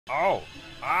Oh,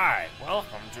 hi.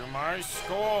 Welcome to my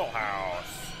schoolhouse.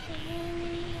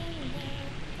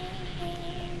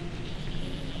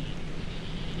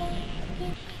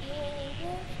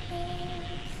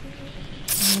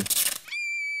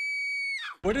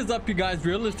 What is up, you guys?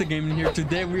 Realistic Gaming here.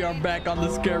 Today we are back on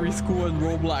the scary school in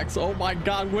Roblox. Oh my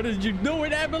god, what did you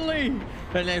doing, Emily?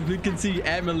 And as we can see,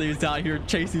 Emily is out here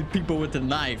chasing people with a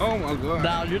knife. Oh my god.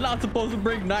 Now, you're not supposed to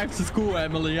bring knives to school,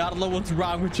 Emily. I don't know what's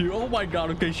wrong with you. Oh my god,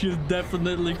 okay, she is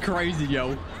definitely crazy,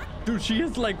 yo. Dude, she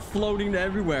is like floating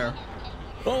everywhere.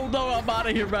 Oh no, I'm out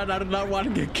of here, man. I do not want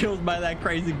to get killed by that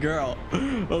crazy girl.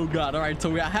 Oh god. All right,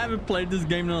 so I haven't played this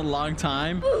game in a long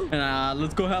time, and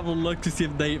let's go have a look to see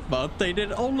if they've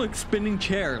updated. Oh look, spinning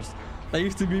chairs. That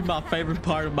used to be my favorite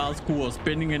part about school,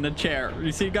 spinning in a chair.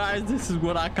 You see, guys, this is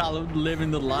what I call it, living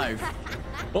the life.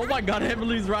 Oh my god,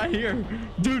 Emily's right here.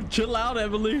 Dude, chill out,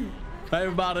 Emily.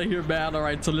 I'm out of here, man. All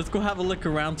right, so let's go have a look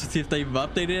around to see if they've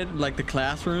updated like the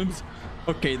classrooms.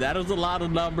 Okay, that is a lot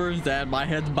of numbers that my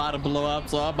head's about to blow up,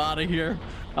 so I'm out of here.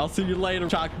 I'll see you later,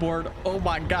 chalkboard. Oh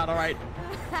my god. All right,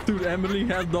 dude, Emily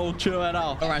has no chill at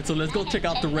all. All right, so let's go check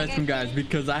out the restroom, guys,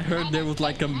 because I heard there was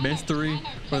like a mystery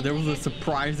or there was a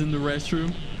surprise in the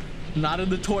restroom. Not in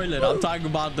the toilet, I'm talking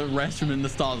about the restroom in the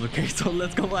stalls. Okay, so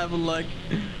let's go have a look.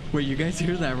 Wait, you guys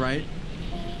hear that, right?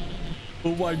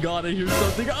 Oh my god, I hear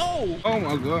something. Oh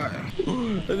my god.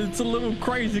 And it's a little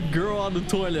crazy girl on the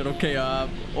toilet. Okay,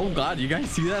 oh god, you guys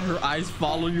see that? Her eyes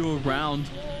follow you around.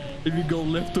 If you go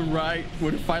left or right,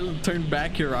 when if I turn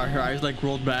back here, are her eyes like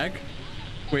rolled back?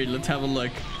 Wait, let's have a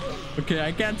look. Okay,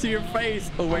 I can't see her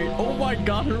face. Oh wait, oh my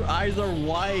god, her eyes are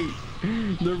white.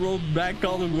 They're rolled back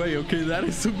all the way. Okay, that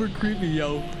is super creepy,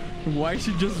 yo. Why is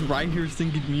she just right here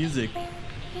singing music?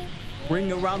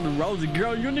 Ring around the rosy.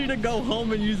 Girl, you need to go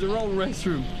home and use your own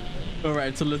restroom. All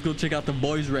right, so let's go check out the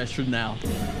boys' restroom now.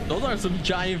 Those are some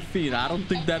giant feet. I don't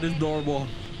think that is normal.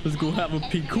 Let's go have a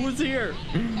peek. Who's here?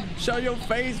 Show your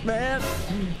face, man.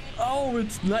 Oh,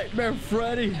 it's Nightmare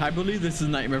Freddy. I believe this is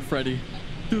Nightmare Freddy.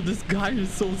 Dude, this guy is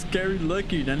so scary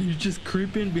looking, and he's just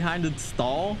creeping behind the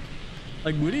stall.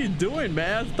 Like, what are you doing,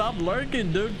 man? Stop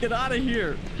lurking, dude. Get out of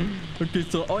here. Okay,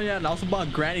 so, oh yeah, and also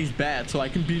about Granny's bat, so I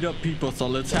can beat up people. So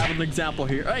let's have an example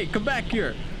here. Hey, come back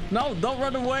here. No, don't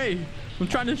run away. I'm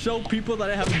trying to show people that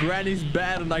I have Granny's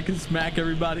bat and I can smack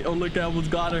everybody. Oh, look, I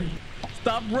almost got her.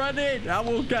 Stop running. I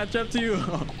will catch up to you.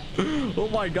 Oh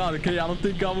my god. Okay, I don't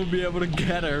think I'm gonna be able to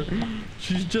get her.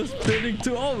 She's just spinning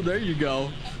too. Oh, there you go.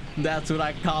 That's what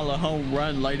I call a home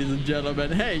run, ladies and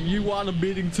gentlemen. Hey, you want a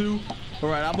beating too? All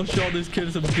right, I'm gonna show this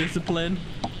kid some discipline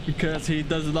because he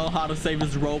doesn't know how to save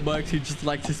his Robux. He just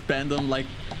likes to spend them like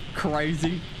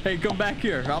crazy. Hey, come back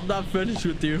here. I'm not finished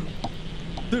with you.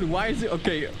 Dude, why is he?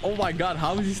 Okay, oh my god,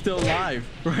 how is he still alive?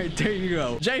 Right, there you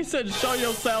go. Jason, show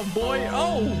yourself, boy.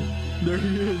 Oh, there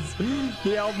he is.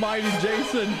 The almighty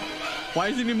Jason. Why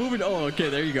isn't he moving? Oh, okay,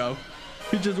 there you go.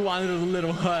 He just wanted a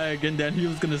little hug and then he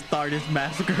was gonna start his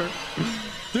massacre.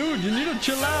 Dude, you need to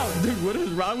chill out. Dude, what is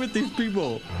wrong with these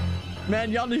people?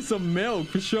 Man, y'all need some milk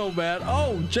for sure, man.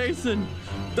 Oh, Jason,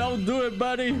 don't do it,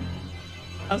 buddy.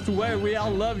 I swear, we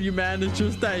all love you, man. It's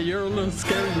just that you're a little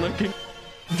scary looking.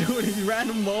 Dude, he ran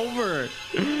him over.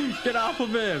 Get off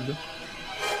of him.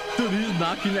 Dude, he's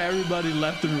knocking everybody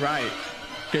left and right.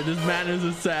 Okay, this man is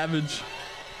a savage.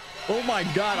 Oh my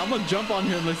god, I'm gonna jump on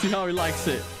him. Let's see how he likes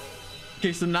it.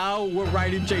 Okay, so now we're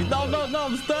riding Chase. No,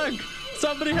 I'm stuck.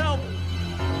 Somebody help.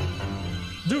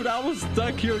 Dude, I was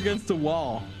stuck here against the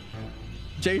wall.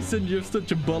 Jason, you're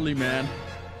such a bully, man.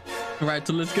 All right,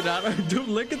 so let's get out. Dude,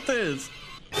 look at this.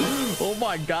 Oh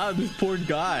my god, this poor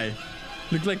guy.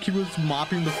 Looked like he was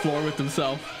mopping the floor with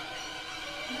himself.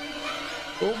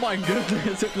 Oh my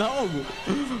goodness. No.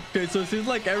 Okay, so it seems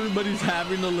like everybody's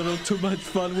having a little too much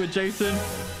fun with Jason,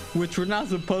 which we're not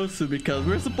supposed to, because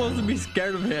we're supposed to be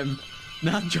scared of him,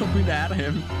 not jumping at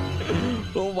him.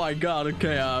 Oh my god.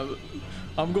 Okay,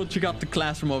 I'm gonna check out the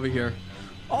classroom over here.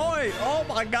 Oh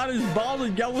my god, it's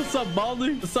Baldy. Yo, what's up,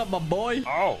 Baldy? What's up, my boy?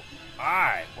 Oh,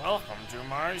 hi. Welcome to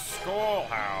my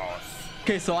schoolhouse.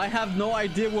 Okay, so I have no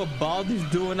idea what Baldy's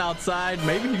doing outside.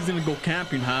 Maybe he's gonna go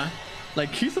camping, huh? Like,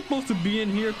 he's supposed to be in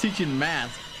here teaching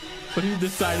math, but he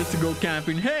decided to go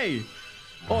camping. Hey!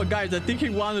 Oh, guys, I think he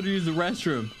wanted to use the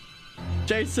restroom.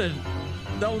 Jason,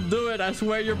 don't do it. I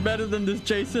swear you're better than this,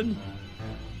 Jason.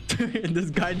 And this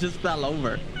guy just fell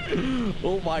over.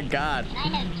 Oh my god.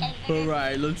 All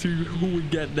right, let's see who we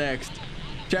get next.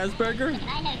 Chazburger?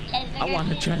 I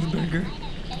want a Chazburger.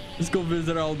 Let's go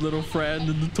visit our old little friend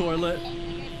in the toilet.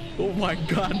 Oh my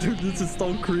god, dude, this is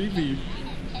so creepy.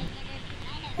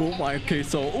 Oh my, okay,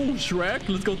 so, oh, Shrek.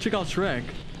 Let's go check out Shrek.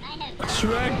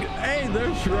 Shrek. Hey,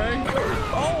 there's Shrek.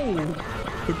 Oh,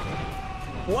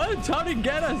 What? How'd he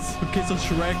get us? Okay, so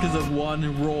Shrek is a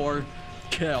one roar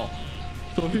kill.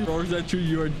 So if he roars at you,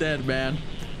 you're dead, man.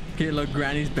 Okay, look,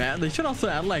 Granny's bat. They should also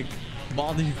add like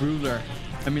Baldi's ruler.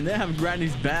 I mean, they have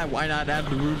Granny's bat. Why not add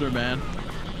the ruler, man?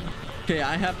 Okay,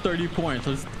 I have 30 points.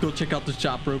 Let's go check out the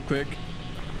shop real quick.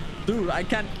 Dude,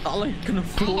 all I can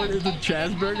afford is a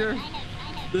cheeseburger.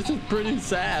 This is pretty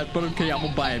sad, but okay, I'm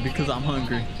gonna buy it because I'm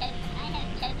hungry.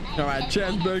 All right,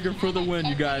 cheeseburger for the win,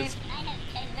 you guys.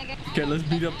 Okay, let's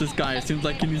beat up this guy. It seems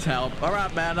like he needs help. All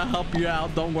right, man, I'll help you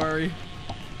out. Don't worry.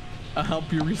 I'll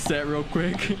help you reset real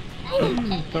quick.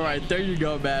 All right, there you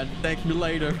go, man. Thank me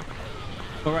later.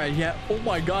 All right, yeah. Oh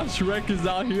my God, Shrek is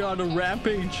out here on a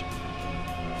rampage.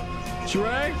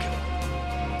 Shrek?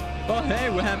 Oh, hey,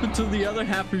 what happened to the other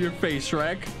half of your face,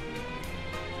 Shrek?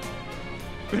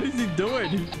 What is he doing?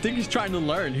 I think he's trying to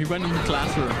learn. He went in the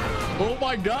classroom. Oh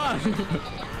my God.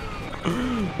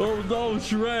 Oh no,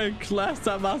 Shrek. Last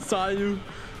time I saw you,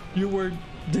 you were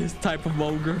this type of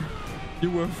ogre.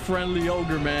 You were a friendly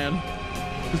ogre, man.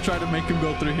 Let's try to make him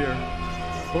go through here.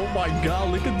 Oh my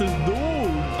God, look at this dude.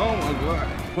 Oh my God.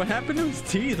 What happened to his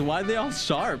teeth? Why are they all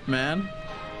sharp, man?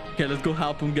 Okay, let's go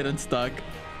help him get unstuck.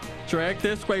 Shrek,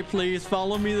 this way, please.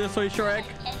 Follow me this way, Shrek.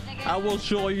 I will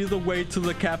show you the way to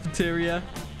the cafeteria.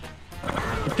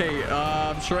 Okay,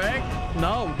 Shrek?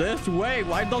 No, this way.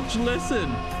 Why don't you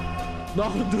listen? No,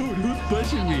 dude, who's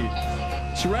pushing me?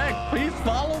 Shrek, please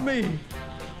follow me.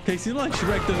 Okay, seems like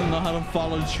Shrek doesn't know how to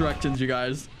follow instructions, you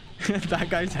guys. That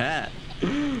guy's hat.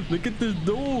 Look at this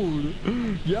dude.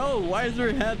 Yo, why is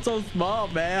your hat so small,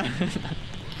 man?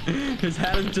 His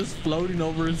hat is just floating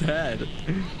over his head.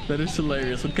 That is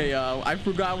hilarious. Okay, I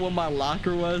forgot what my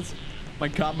locker was. My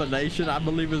combination, I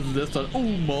believe, is this one. Oh,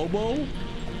 Momo.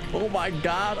 Oh my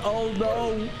God. Oh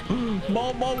no.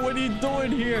 Momo, what are you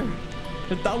doing here?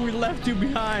 I thought we left you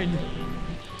behind.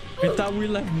 I thought we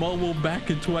left Momo back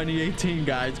in 2018,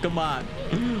 guys. Come on.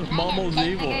 Momo's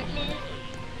evil.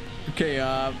 Okay,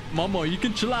 Momo, you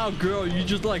can chill out, girl. You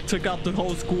just like took out the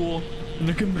whole school in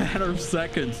a matter of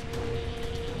seconds.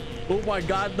 Oh my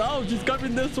God, no, just come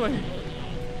in this way.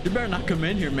 You better not come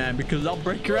in here, man, because I'll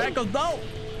break your ankles. No.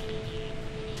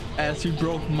 As you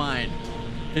broke mine.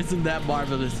 Isn't that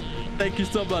marvelous? Thank you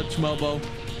so much, Momo.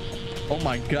 Oh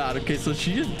my God. Okay, so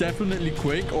she is definitely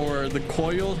quick, or the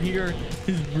coil here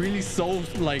is really so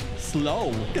like slow.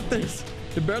 Look at this.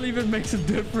 It barely even makes a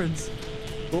difference.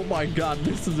 Oh my God,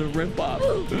 this is a rip-off.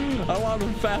 I want a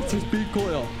faster speed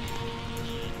coil.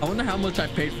 I wonder how much I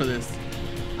paid for this.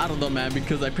 I don't know, man,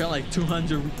 because I paid like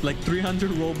 200, like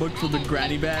 300 Robux for the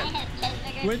granny bat,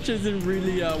 which isn't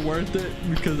really worth it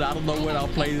because I don't know when I'll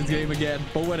play this game again.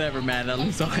 But whatever, man. At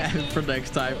least I'll have it for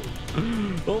next time.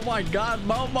 Oh my God,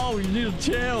 Momo, you need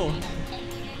to chill.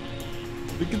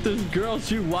 Look at this girl.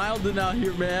 She wilding out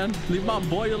here, man. Leave my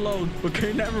boy alone.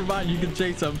 Okay, never mind. You can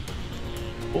chase him.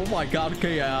 Oh my God.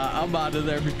 Okay, I'm out of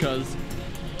there because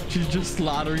she's just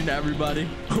slaughtering everybody.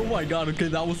 Oh my God. Okay,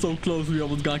 that was so close. We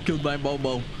almost got killed by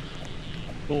Momo.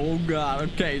 Oh God.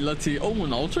 Okay, let's see. Oh,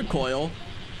 an ultra coil.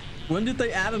 When did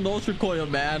they add an ultra coil,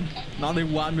 man? Now they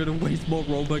want me to waste more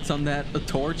Robux on that. A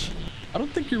torch? I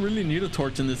don't think you really need a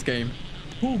torch in this game.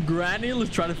 Oh, Granny. Let's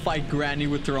try to fight Granny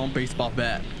with her own baseball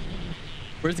bat.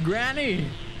 Where's Granny?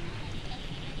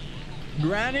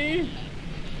 Granny?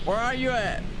 Where are you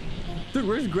at? Dude,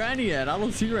 where's Granny at? I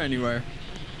don't see her anywhere.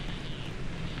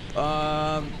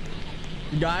 Guys,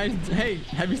 hey,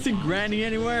 have you seen Granny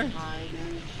anywhere?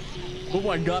 Oh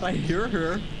my God, I hear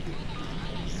her.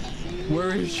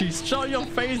 Where is she? Show your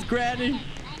face, Granny.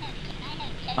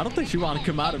 I don't think she want to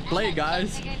come out and play,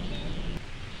 guys.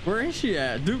 Where is she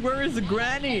at? Dude, where is the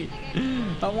Granny?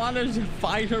 I want to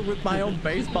fight her with my own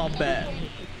baseball bat.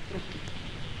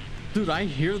 Dude, I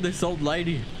hear this old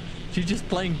lady. She's just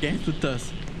playing games with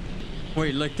us.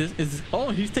 Wait, look, this is... Oh,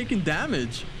 he's taking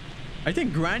damage. I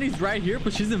think Granny's right here,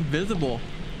 but she's invisible.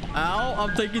 Ow,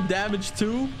 I'm taking damage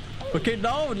too. Okay,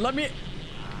 no, let me...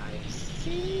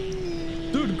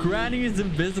 Dude, Granny is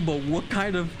invisible. What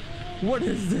kind of... What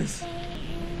is this?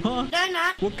 Huh?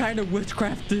 What kind of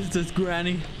witchcraft is this,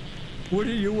 Granny? What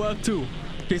are you up to?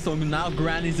 Okay, so now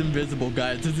Granny's invisible,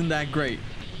 guys. Isn't that great?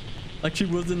 Like she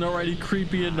wasn't already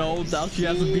creepy and old. Now she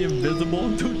has to be invisible.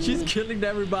 Dude, she's killing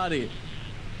everybody.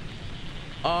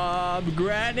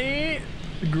 Granny?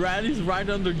 Granny's right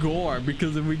under Gore,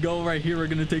 because if we go right here, we're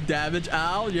gonna take damage.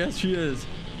 Ow, yes, she is.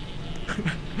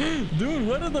 Dude,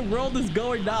 what in the world is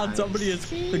going on? Somebody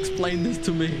has explained this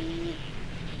to me.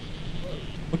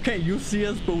 Okay, you see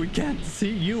us, but we can't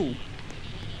see you.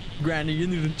 Granny, you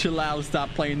need to chill out and stop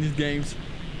playing these games.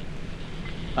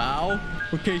 Ow.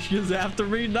 Okay, she is after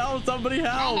me. No, somebody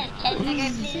help.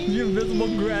 The invisible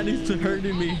Granny's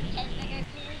hurting me.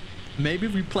 Maybe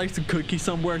if we place a cookie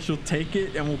somewhere, she'll take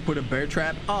it and we'll put a bear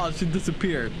trap. Oh, she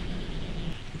disappeared.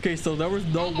 Okay, so there was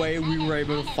no way we were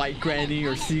able to fight Granny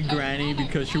or see Granny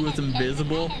because she was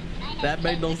invisible. That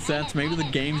made no sense. Maybe the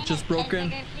game's just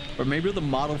broken, or maybe the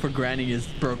model for Granny is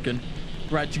broken.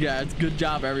 Right, you guys. Good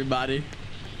job, everybody.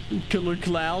 Killer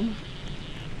clown.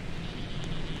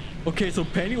 Okay, so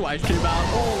Pennywise came out.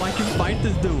 Oh, I can fight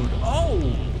this dude. Oh,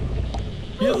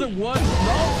 he doesn't want.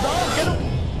 No, get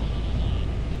him.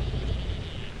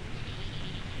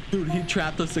 Dude, he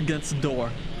trapped us against the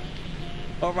door.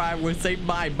 All right, we'll say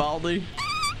bye, Baldi.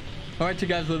 All right, you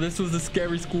guys, so this was the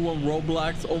scary school on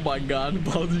Roblox. Oh my God,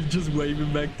 Baldi's just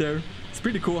waving back there. It's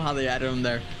pretty cool how they added him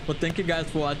there. Well, thank you guys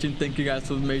for watching. Thank you guys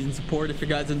for the amazing support. If you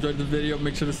guys enjoyed the video,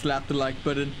 make sure to slap the like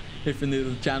button. If you're new to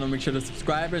the channel, make sure to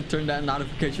subscribe and turn that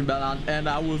notification bell on. And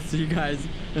I will see you guys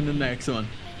in the next one.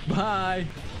 Bye.